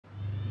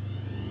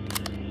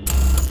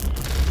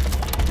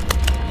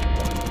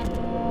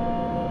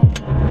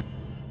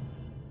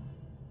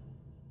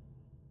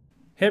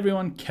Hey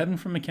everyone, Kevin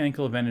from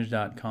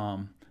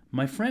MechanicalAdvantage.com.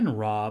 My friend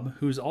Rob,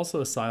 who's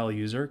also a SILE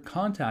user,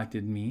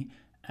 contacted me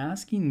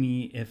asking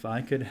me if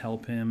I could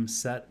help him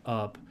set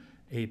up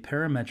a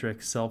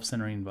parametric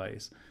self-centering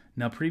vise.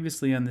 Now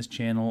previously on this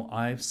channel,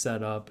 I've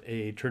set up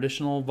a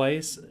traditional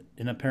vise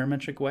in a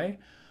parametric way.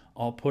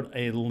 I'll put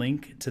a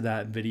link to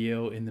that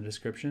video in the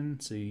description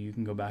so you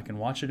can go back and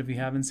watch it if you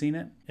haven't seen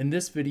it. In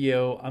this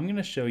video, I'm going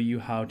to show you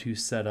how to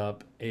set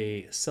up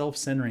a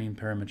self-centering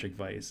parametric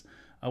vise.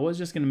 I was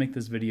just going to make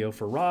this video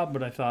for Rob,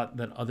 but I thought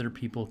that other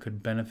people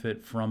could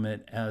benefit from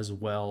it as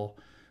well.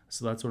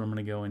 So that's what I'm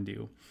going to go and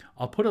do.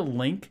 I'll put a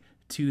link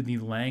to the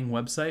Lang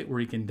website where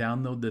you can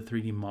download the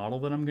 3D model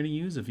that I'm going to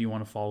use if you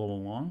want to follow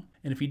along.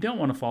 And if you don't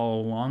want to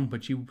follow along,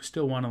 but you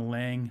still want a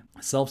Lang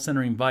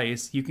self-centering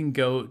vise, you can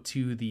go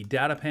to the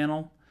data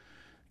panel,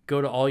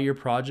 go to all your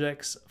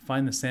projects,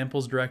 find the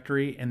samples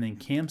directory, and then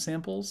cam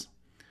samples.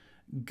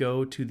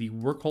 Go to the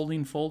work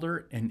holding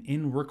folder, and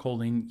in work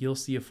holding, you'll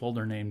see a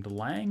folder named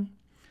Lang.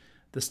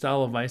 The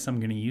style of vise I'm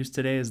going to use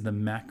today is the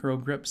Macro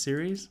Grip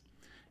series.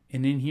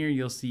 And in here,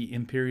 you'll see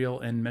imperial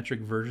and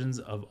metric versions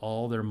of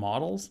all their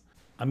models.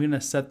 I'm going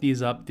to set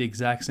these up the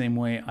exact same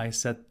way I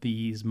set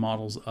these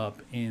models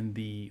up in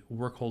the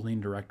work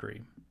holding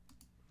directory.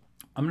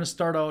 I'm going to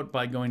start out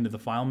by going to the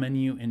file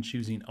menu and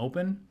choosing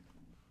open.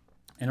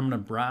 And I'm going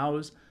to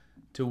browse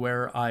to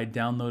where I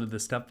downloaded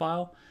the step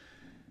file.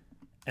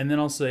 And then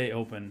I'll say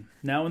open.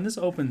 Now when this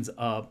opens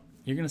up,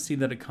 you're going to see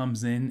that it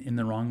comes in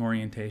the wrong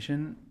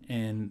orientation.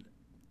 And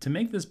to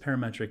make this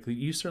parametric,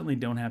 you certainly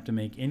don't have to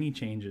make any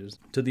changes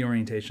to the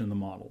orientation of the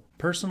model.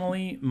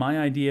 Personally, my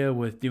idea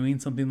with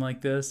doing something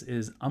like this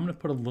is I'm going to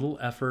put a little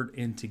effort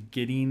into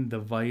getting the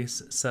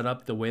vise set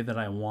up the way that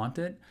I want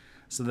it,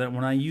 so that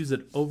when I use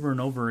it over and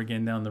over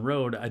again down the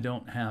road, I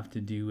don't have to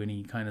do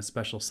any kind of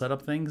special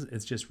setup things.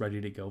 It's just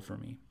ready to go for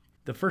me.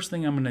 The first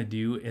thing I'm going to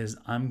do is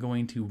I'm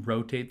going to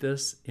rotate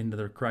this into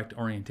the correct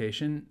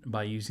orientation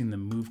by using the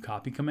move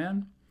copy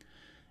command.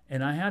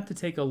 And I have to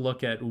take a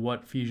look at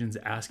what Fusion's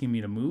asking me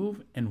to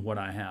move and what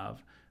I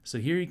have. So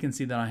here you can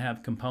see that I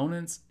have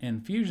components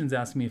and Fusion's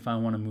asking me if I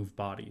want to move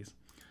bodies.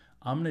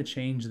 I'm going to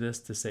change this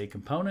to say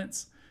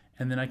components,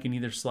 and then I can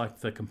either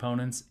select the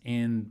components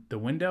in the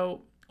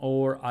window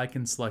or I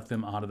can select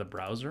them out of the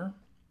browser.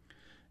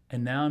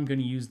 And now I'm going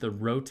to use the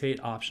rotate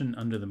option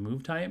under the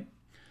move type.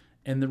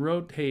 And the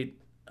rotate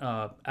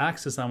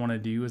axis I want to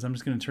do is I'm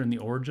just going to turn the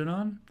origin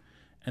on.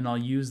 And I'll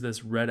use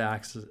this red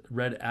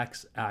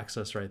X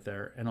axis right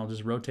there, and I'll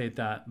just rotate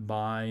that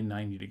by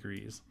 90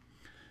 degrees.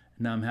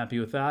 Now I'm happy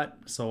with that,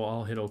 so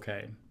I'll hit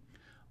OK.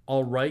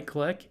 I'll right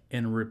click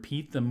and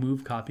repeat the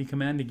move copy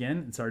command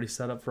again. It's already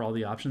set up for all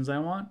the options I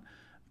want,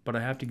 but I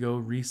have to go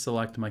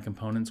reselect my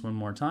components one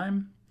more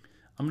time.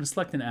 I'm going to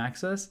select an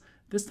axis.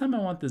 This time I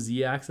want the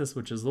Z axis,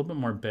 which is a little bit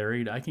more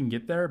buried. I can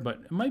get there,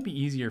 but it might be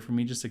easier for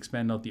me just to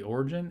expand out the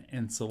origin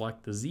and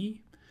select the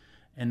Z.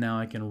 And now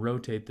I can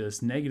rotate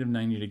this negative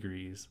 90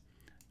 degrees,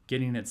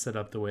 getting it set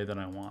up the way that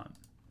I want.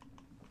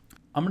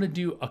 I'm going to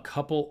do a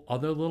couple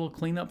other little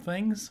cleanup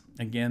things.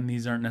 Again,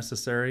 these aren't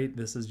necessary.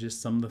 This is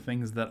just some of the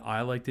things that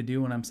I like to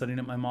do when I'm setting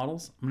up my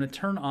models. I'm going to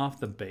turn off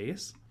the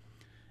base.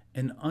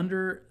 And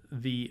under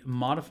the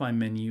modify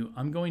menu,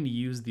 I'm going to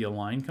use the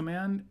align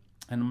command.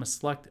 And I'm going to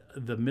select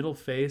the middle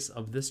face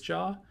of this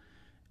jaw.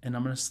 And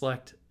I'm going to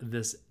select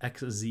this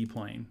XZ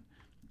plane.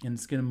 And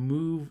it's going to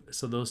move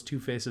so those two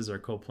faces are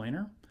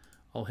coplanar.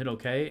 I'll hit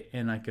OK,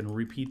 and I can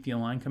repeat the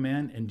align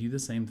command and do the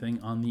same thing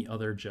on the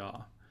other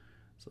jaw.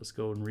 So let's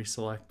go and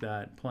reselect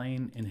that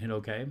plane and hit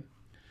OK.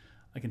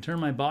 I can turn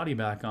my body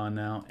back on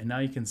now, and now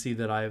you can see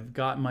that I've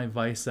got my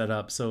vise set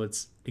up so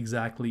it's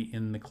exactly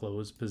in the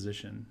closed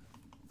position.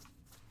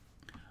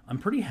 I'm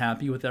pretty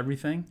happy with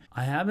everything.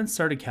 I haven't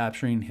started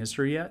capturing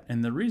history yet,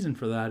 and the reason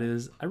for that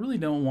is I really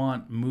don't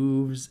want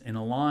moves and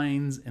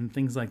aligns and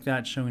things like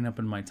that showing up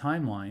in my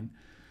timeline,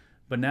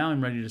 but now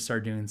I'm ready to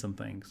start doing some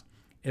things.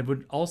 It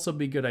would also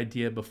be a good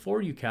idea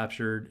before you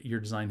captured your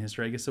design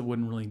history. I guess it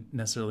wouldn't really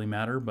necessarily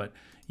matter, but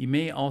you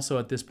may also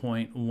at this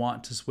point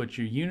want to switch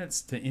your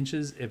units to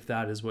inches if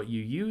that is what you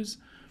use.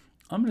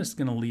 I'm just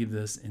going to leave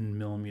this in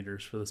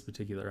millimeters for this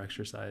particular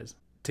exercise.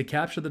 To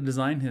capture the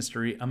design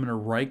history, I'm going to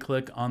right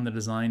click on the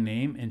design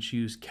name and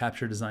choose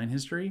Capture Design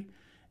History.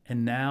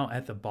 And now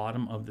at the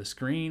bottom of the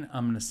screen,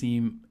 I'm going to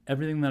see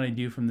everything that I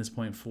do from this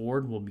point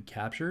forward will be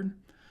captured.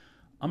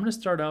 I'm going to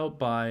start out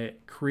by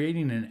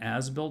creating an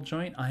as-built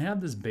joint. I have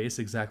this base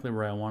exactly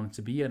where I want it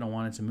to be. I don't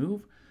want it to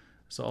move.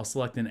 So I'll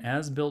select an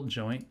as-built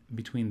joint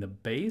between the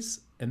base,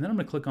 and then I'm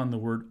going to click on the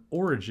word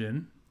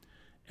origin,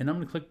 and I'm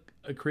going to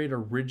click create a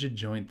rigid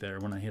joint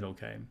there when I hit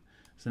OK.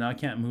 So now I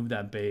can't move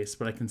that base,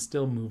 but I can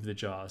still move the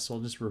jaws. So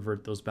I'll just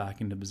revert those back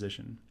into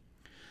position.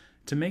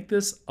 To make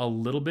this a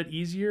little bit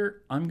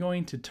easier, I'm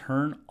going to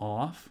turn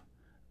off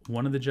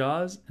one of the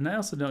jaws, and I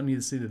also don't need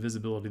to see the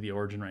visibility of the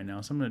origin right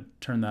now, so I'm going to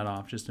turn that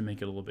off just to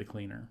make it a little bit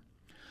cleaner.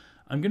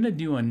 I'm going to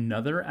do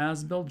another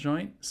as-built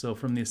joint. So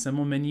from the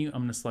assemble menu,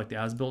 I'm going to select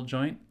as-built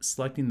joint,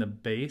 selecting the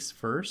base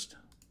first.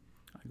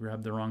 I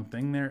grabbed the wrong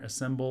thing there.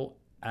 Assemble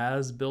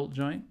as-built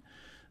joint,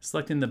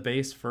 selecting the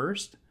base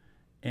first,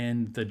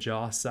 and the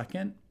jaw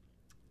second.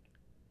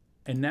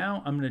 And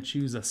now I'm going to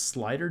choose a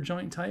slider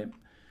joint type,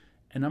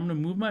 and I'm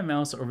going to move my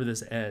mouse over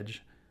this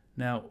edge.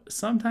 Now,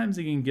 sometimes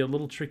it can get a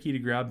little tricky to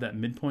grab that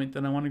midpoint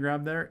that I want to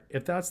grab there.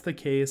 If that's the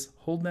case,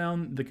 hold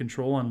down the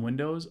Control on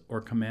Windows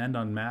or Command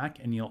on Mac,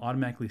 and you'll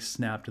automatically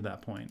snap to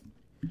that point.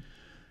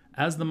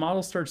 As the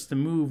model starts to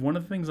move, one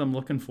of the things I'm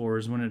looking for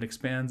is when it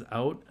expands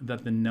out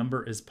that the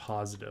number is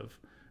positive.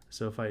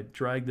 So if I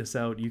drag this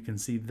out, you can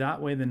see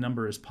that way the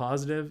number is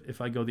positive.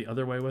 If I go the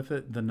other way with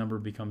it, the number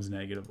becomes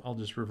negative. I'll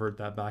just revert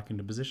that back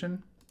into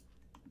position.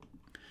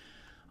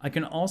 I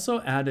can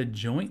also add a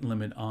joint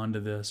limit onto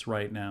this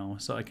right now.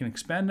 So I can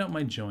expand out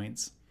my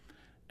joints,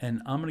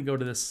 and I'm going to go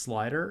to this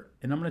slider,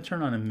 and I'm going to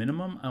turn on a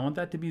minimum. I want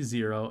that to be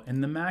 0,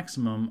 and the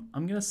maximum,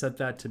 I'm going to set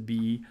that to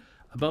be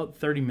about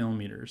 30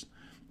 millimeters.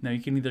 Now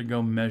you can either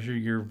go measure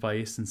your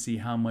vise and see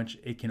how much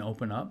it can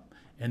open up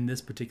in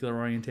this particular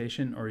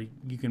orientation, or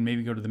you can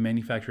maybe go to the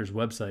manufacturer's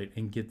website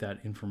and get that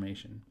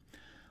information.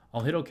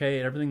 I'll hit OK,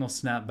 and everything will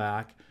snap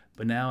back.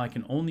 But now I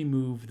can only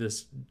move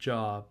this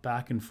jaw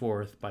back and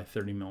forth by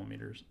 30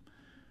 millimeters.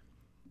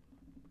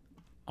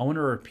 I want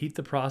to repeat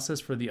the process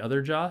for the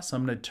other jaw. So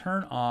I'm going to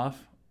turn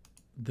off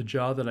the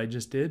jaw that I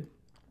just did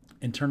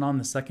and turn on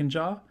the second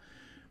jaw.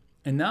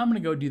 And now I'm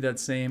going to go do that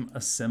same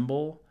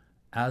assemble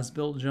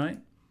as-built joint.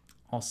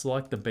 I'll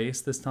select the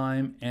base this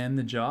time and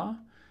the jaw.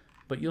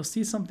 But you'll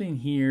see something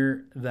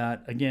here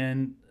that,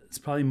 again, it's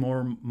probably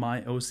more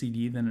my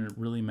OCD than it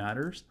really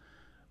matters.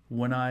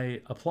 When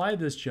I apply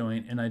this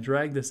joint and I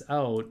drag this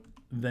out,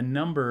 the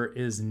number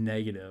is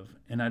negative,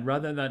 and I'd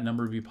rather that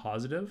number be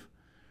positive.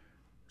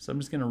 So I'm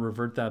just going to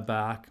revert that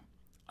back.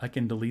 I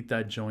can delete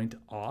that joint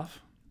off,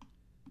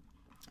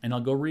 and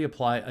I'll go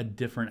reapply a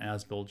different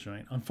as-built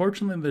joint.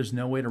 Unfortunately, there's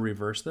no way to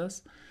reverse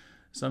this,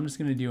 so I'm just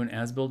going to do an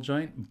as-built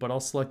joint, but I'll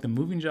select the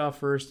moving jaw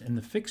first and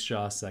the fixed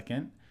jaw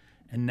second,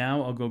 and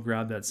now I'll go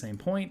grab that same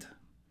point.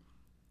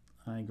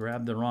 I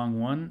grabbed the wrong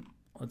one.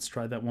 Let's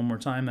try that one more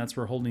time. That's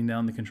where holding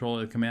down the Control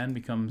or the Command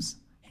becomes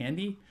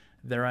handy.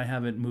 There I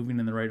have it moving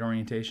in the right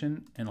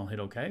orientation, and I'll hit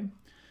OK.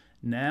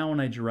 Now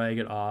when I drag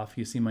it off,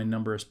 you see my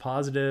number is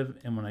positive,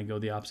 and when I go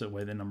the opposite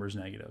way, the number is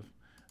negative.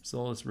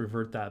 So let's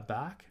revert that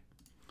back,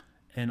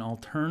 and I'll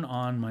turn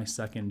on my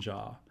second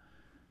jaw.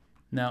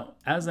 Now,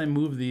 as I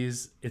move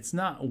these, it's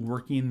not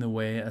working the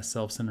way a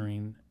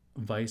self-centering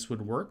vise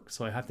would work,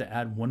 so I have to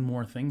add one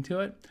more thing to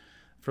it.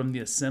 From the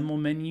Assemble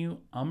menu,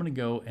 I'm going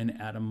to go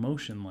and add a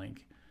motion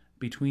link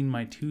between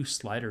my two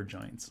slider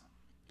joints,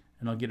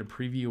 and I'll get a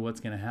preview of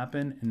what's going to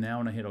happen. And now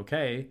when I hit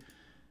OK,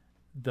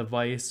 the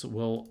vise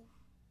will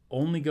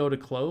only go to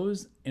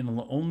close, and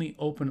it'll only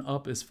open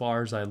up as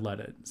far as I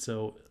let it.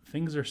 So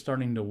things are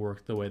starting to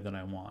work the way that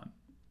I want.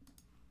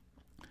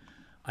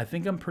 I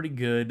think I'm pretty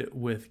good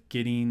with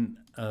getting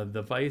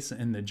the vise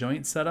and the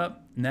joint set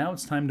up. Now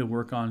it's time to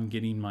work on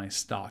getting my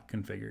stock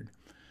configured.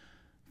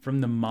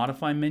 From the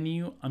Modify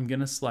menu, I'm going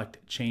to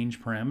select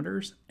Change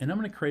Parameters, and I'm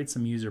going to create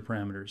some user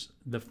parameters.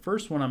 The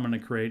first one I'm going to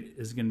create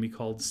is going to be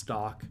called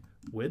Stock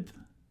Width.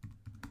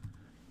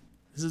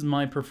 This is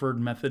my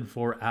preferred method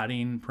for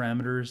adding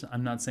parameters.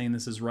 I'm not saying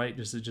this is right,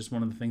 this is just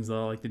one of the things that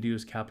I like to do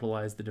is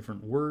capitalize the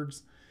different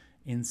words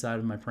inside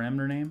of my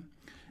parameter name.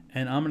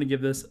 And I'm going to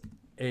give this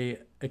a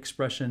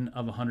expression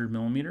of 100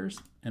 millimeters,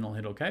 and I'll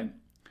hit OK.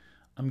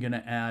 I'm going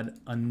to add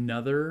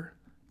another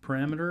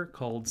parameter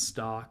called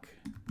Stock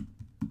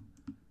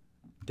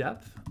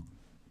Depth,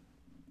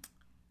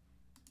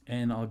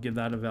 and I'll give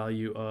that a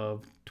value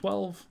of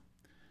 12,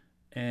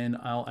 and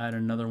I'll add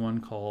another one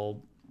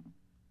called,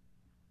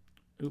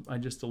 I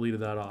just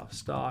deleted that off,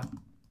 Stock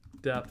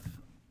Depth.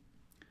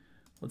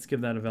 Let's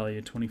give that a value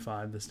of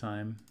 25 this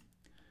time,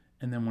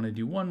 and then want to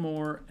do one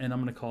more, and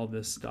I'm going to call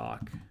this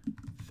Stock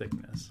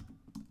Thickness,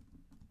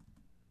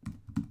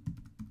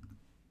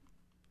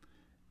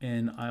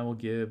 and I will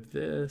give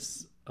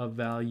this a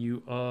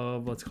value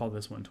of, let's call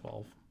this one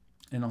 12,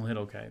 and I'll hit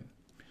OK.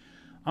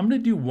 I'm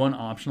going to do one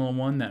optional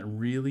one that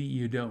really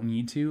you don't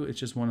need to. It's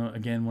just one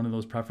of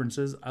those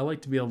preferences. I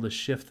like to be able to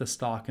shift the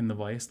stock in the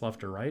vise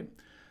left or right.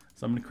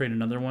 So I'm going to create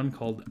another one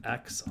called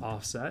X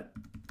offset.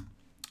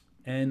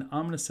 And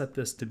I'm going to set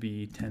this to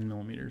be 10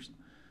 millimeters.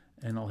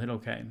 And I'll hit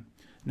OK.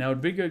 Now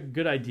it'd be a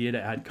good idea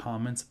to add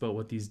comments about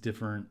what these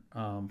different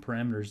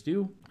parameters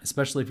do,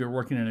 especially if you're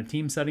working in a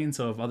team setting.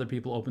 So if other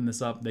people open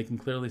this up, they can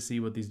clearly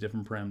see what these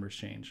different parameters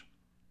change.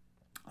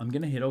 I'm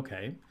going to hit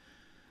OK.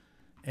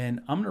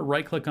 And I'm going to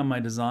right click on my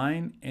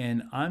design,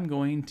 and I'm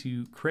going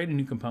to create a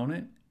new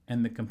component,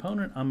 and the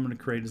component I'm going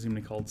to create is going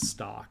to be called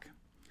stock,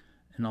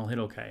 and I'll hit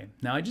OK.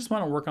 Now I just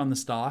want to work on the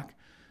stock,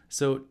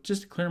 so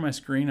just to clear my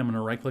screen, I'm going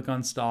to right click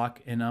on stock,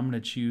 and I'm going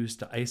to choose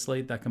to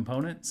isolate that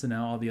component, so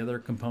now all the other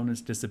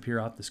components disappear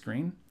off the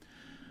screen.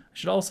 I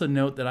should also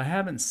note that I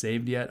haven't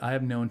saved yet. I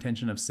have no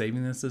intention of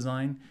saving this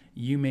design.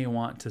 You may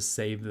want to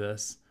save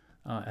this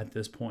at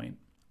this point.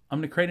 I'm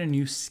going to create a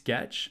new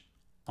sketch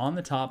on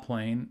the top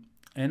plane,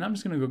 and I'm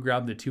just going to go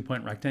grab the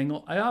 2-point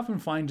rectangle. I often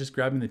find just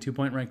grabbing the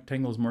 2-point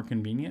rectangle is more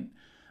convenient,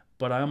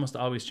 but I almost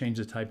always change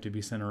the type to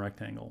be center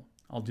rectangle.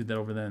 I'll do that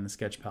over there in the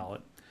sketch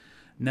palette.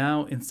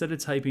 Now, instead of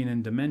typing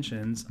in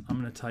dimensions,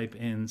 I'm going to type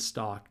in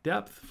stock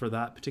depth for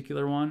that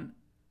particular one.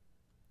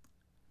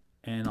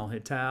 And I'll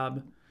hit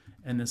tab,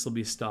 and this will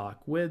be stock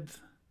width.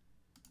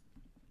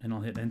 And I'll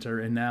hit enter.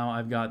 And now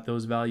I've got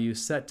those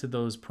values set to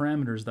those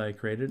parameters that I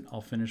created. I'll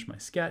finish my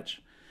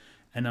sketch,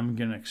 and I'm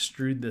going to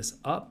extrude this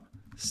up,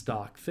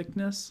 stock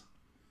thickness.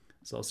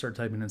 So I'll start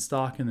typing in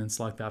stock and then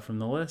select that from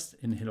the list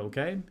and hit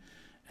OK.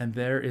 And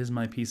there is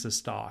my piece of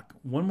stock.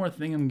 One more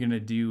thing I'm going to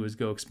do is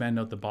go expand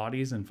out the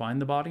bodies and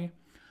find the body.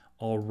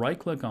 I'll right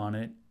click on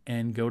it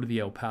and go to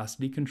the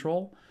opacity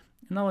control.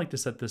 And I like to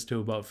set this to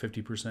about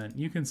 50%.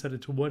 You can set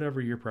it to whatever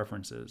your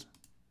preference is.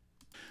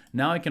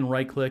 Now I can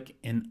right click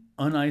and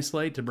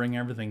unisolate to bring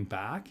everything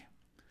back.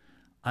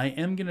 I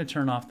am going to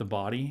turn off the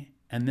body,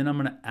 and then I'm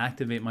going to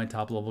activate my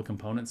top level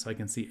component so I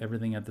can see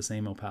everything at the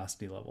same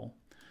opacity level.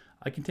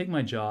 I can take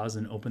my jaws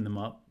and open them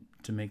up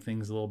to make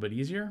things a little bit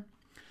easier.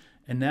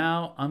 And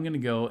now I'm going to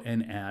go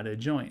and add a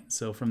joint.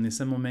 So from the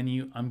assemble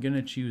menu, I'm going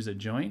to choose a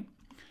joint,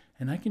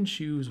 and I can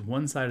choose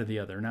one side or the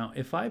other. Now,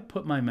 if I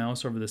put my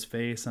mouse over this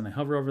face and I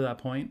hover over that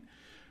point,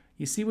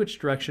 you see which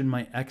direction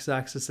my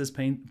x-axis is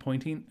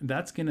pointing?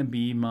 That's going to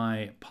be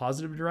my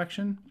positive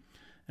direction.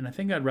 And I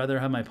think I'd rather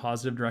have my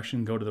positive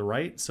direction go to the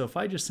right. So if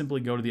I just simply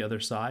go to the other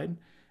side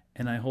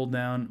and I hold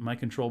down my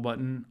control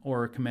button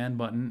or command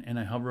button and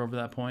I hover over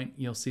that point,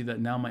 you'll see that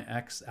now my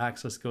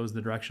x-axis goes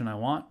the direction I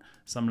want.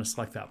 So I'm going to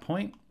select that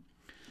point.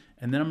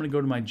 And then I'm going to go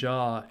to my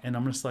jaw and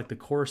I'm going to select the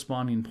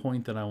corresponding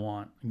point that I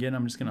want. Again,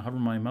 I'm just going to hover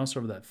my mouse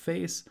over that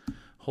face,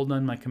 hold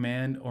down my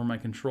command or my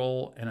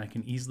control, and I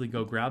can easily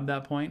go grab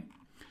that point.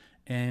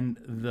 And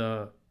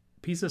the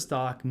piece of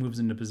stock moves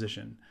into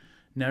position.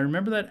 Now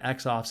remember that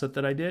X offset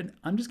that I did?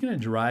 I'm just going to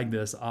drag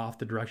this off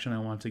the direction I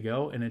want to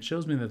go, and it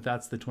shows me that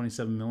that's the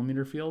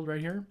 27mm field right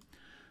here.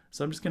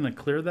 So I'm just going to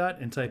clear that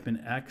and type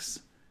in X,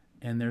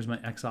 and there's my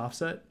X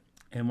offset.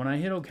 And when I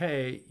hit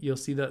OK, you'll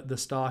see that the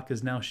stock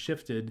is now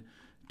shifted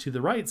to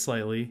the right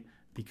slightly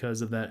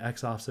because of that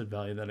X offset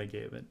value that I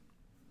gave it.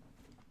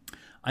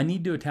 I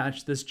need to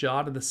attach this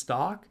jaw to the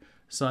stock,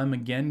 so I'm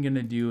again going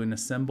to do an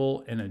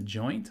assemble and a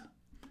joint.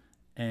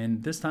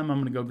 And this time I'm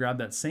going to go grab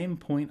that same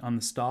point on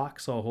the stock.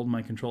 So I'll hold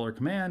my controller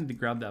command to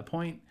grab that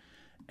point,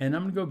 and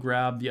I'm going to go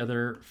grab the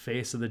other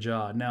face of the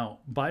jaw. Now,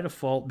 by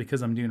default,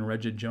 because I'm doing a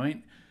rigid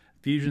joint,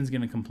 Fusion's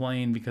going to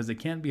complain because it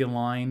can't be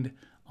aligned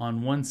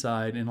on one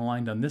side and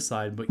aligned on this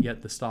side, but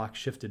yet the stock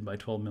shifted by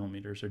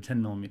 12mm or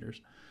 10mm.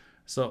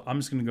 So I'm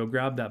just going to go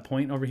grab that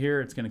point over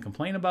here. It's going to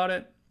complain about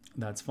it.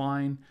 That's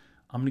fine.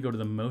 I'm going to go to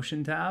the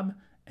motion tab,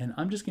 and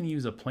I'm just going to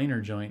use a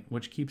planar joint,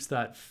 which keeps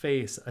that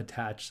face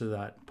attached to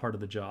that part of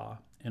the jaw.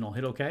 And I'll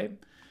hit OK,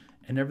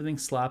 and everything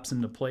slaps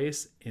into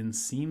place and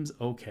seems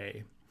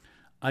okay.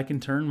 I can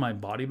turn my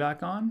body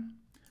back on,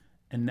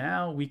 and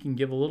now we can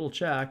give a little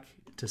check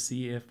to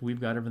see if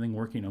we've got everything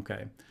working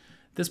okay.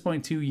 At this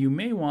point too, you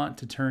may want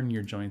to turn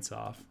your joints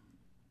off.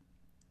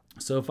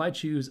 So if I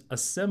choose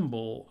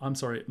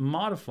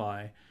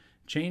modify,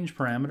 change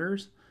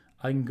parameters,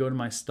 I can go to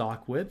my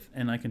stock width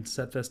and I can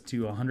set this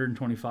to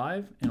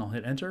 125 and I'll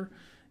hit enter.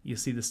 You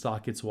see the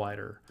stock gets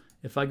wider.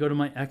 If I go to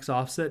my X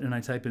offset and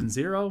I type in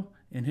 0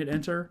 and hit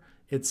enter,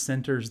 it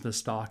centers the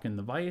stock in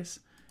the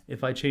vise.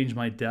 If I change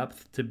my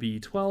depth to be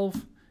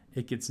 12,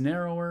 it gets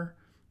narrower.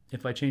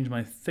 If I change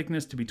my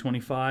thickness to be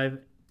 25,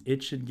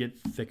 it should get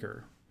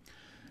thicker.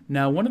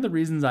 Now, one of the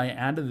reasons I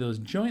added those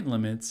joint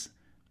limits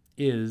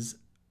is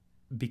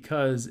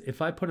because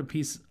if I put a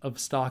piece of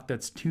stock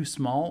that's too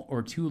small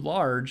or too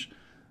large,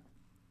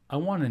 I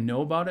want to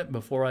know about it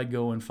before I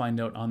go and find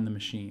out on the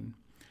machine.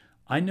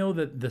 I know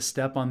that the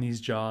step on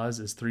these jaws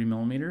is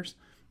 3mm.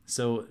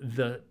 So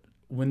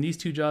when these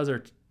two jaws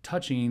are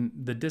touching,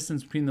 the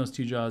distance between those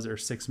two jaws are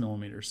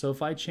 6mm. So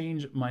if I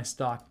change my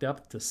stock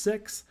depth to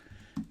 6,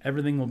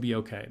 everything will be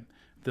okay.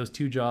 Those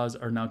two jaws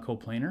are now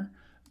coplanar.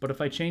 But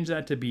if I change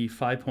that to be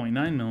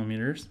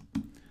 5.9mm,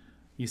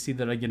 you see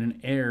that I get an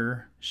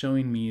error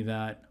showing me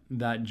that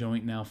that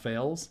joint now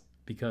fails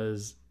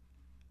because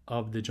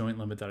of the joint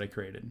limit that I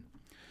created.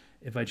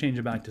 If I change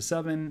it back to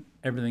 7,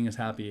 everything is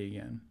happy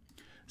again.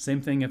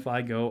 Same thing if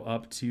I go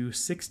up to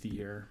 60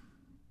 here.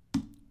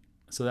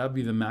 So that would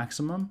be the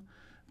maximum.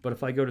 But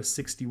if I go to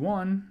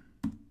 61,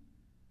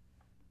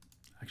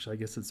 actually I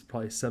guess it's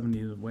probably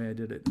 70 the way I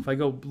did it. If I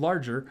go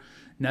larger,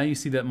 now you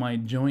see that my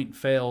joint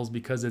fails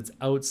because it's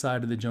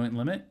outside of the joint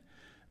limit,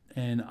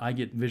 and I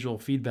get visual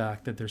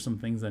feedback that there's some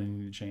things that I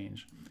need to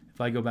change.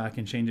 If I go back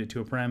and change it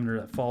to a parameter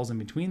that falls in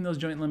between those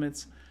joint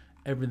limits,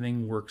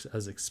 everything works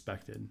as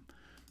expected.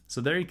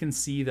 So there you can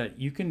see that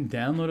you can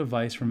download a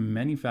vise from a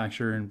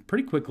manufacturer and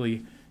pretty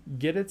quickly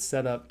get it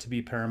set up to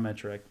be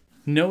parametric.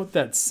 Note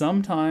that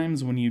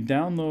sometimes when you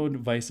download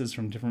vices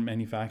from different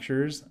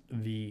manufacturers,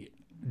 the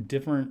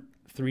different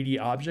 3D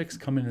objects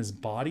come in as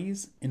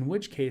bodies, in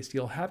which case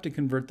you'll have to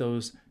convert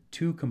those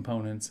to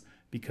components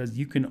because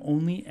you can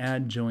only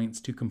add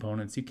joints to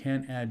components. You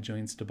can't add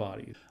joints to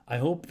bodies. I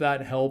hope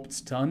that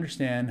helped to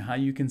understand how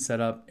you can set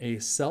up a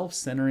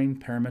self-centering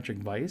parametric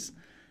vise.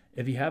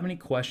 If you have any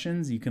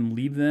questions, you can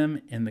leave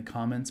them in the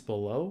comments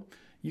below.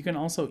 You can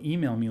also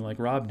email me like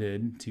Rob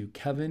did to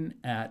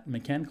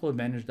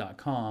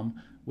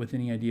kevin@mechanicaladvantage.com with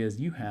any ideas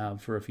you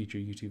have for a future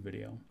YouTube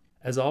video.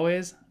 As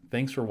always,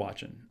 thanks for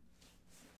watching.